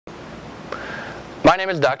My name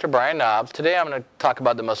is Dr. Brian Knobs. Today I'm going to talk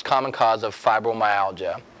about the most common cause of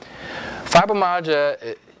fibromyalgia.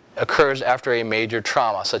 Fibromyalgia occurs after a major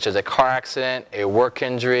trauma, such as a car accident, a work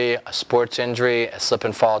injury, a sports injury, a slip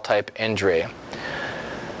and fall type injury.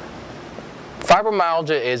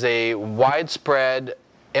 Fibromyalgia is a widespread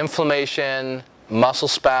inflammation, muscle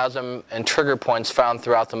spasm, and trigger points found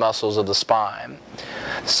throughout the muscles of the spine.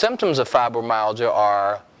 Symptoms of fibromyalgia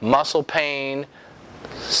are muscle pain,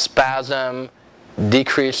 spasm,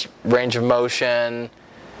 decreased range of motion,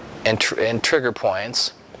 and trigger points.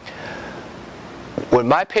 What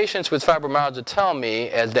my patients with fibromyalgia tell me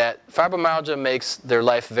is that fibromyalgia makes their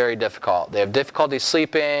life very difficult. They have difficulty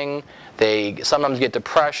sleeping, they sometimes get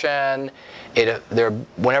depression,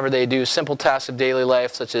 whenever they do simple tasks of daily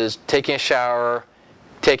life such as taking a shower,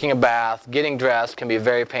 taking a bath, getting dressed can be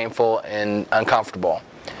very painful and uncomfortable.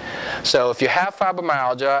 So if you have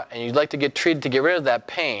fibromyalgia and you'd like to get treated to get rid of that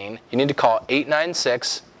pain, you need to call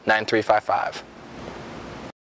 896-9355.